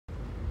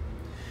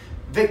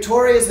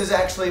Victorious is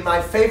actually my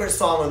favorite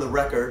song on the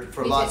record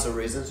for Me lots too. of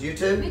reasons. You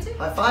too? Me too.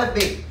 High five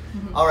me.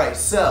 All right,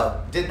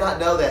 so did not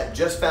know that.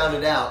 Just found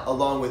it out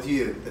along with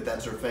you that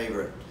that's her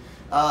favorite.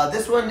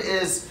 This one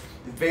is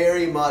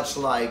very much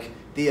like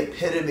the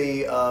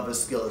epitome of a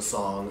Skillet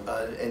song,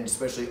 and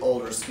especially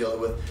older Skillet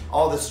with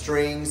all the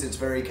strings. It's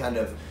very kind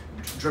of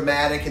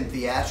dramatic and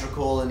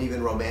theatrical and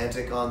even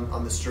romantic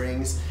on the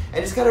strings.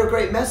 And it's got a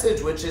great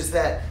message, which is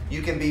that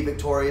you can be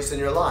victorious in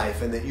your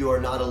life and that you are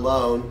not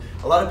alone.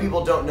 A lot of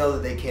people don't know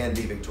that they can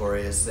be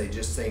victorious. They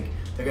just think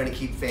they're going to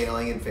keep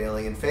failing and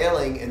failing and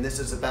failing. And this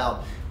is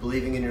about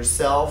believing in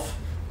yourself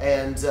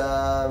and,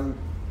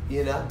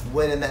 you know,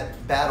 winning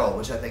that battle,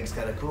 which I think is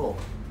kind of cool.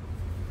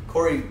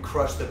 Corey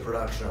crushed the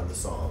production on the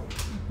song.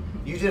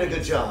 You did a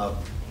good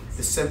job.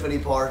 The symphony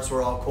parts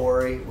were all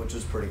Corey, which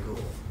was pretty cool.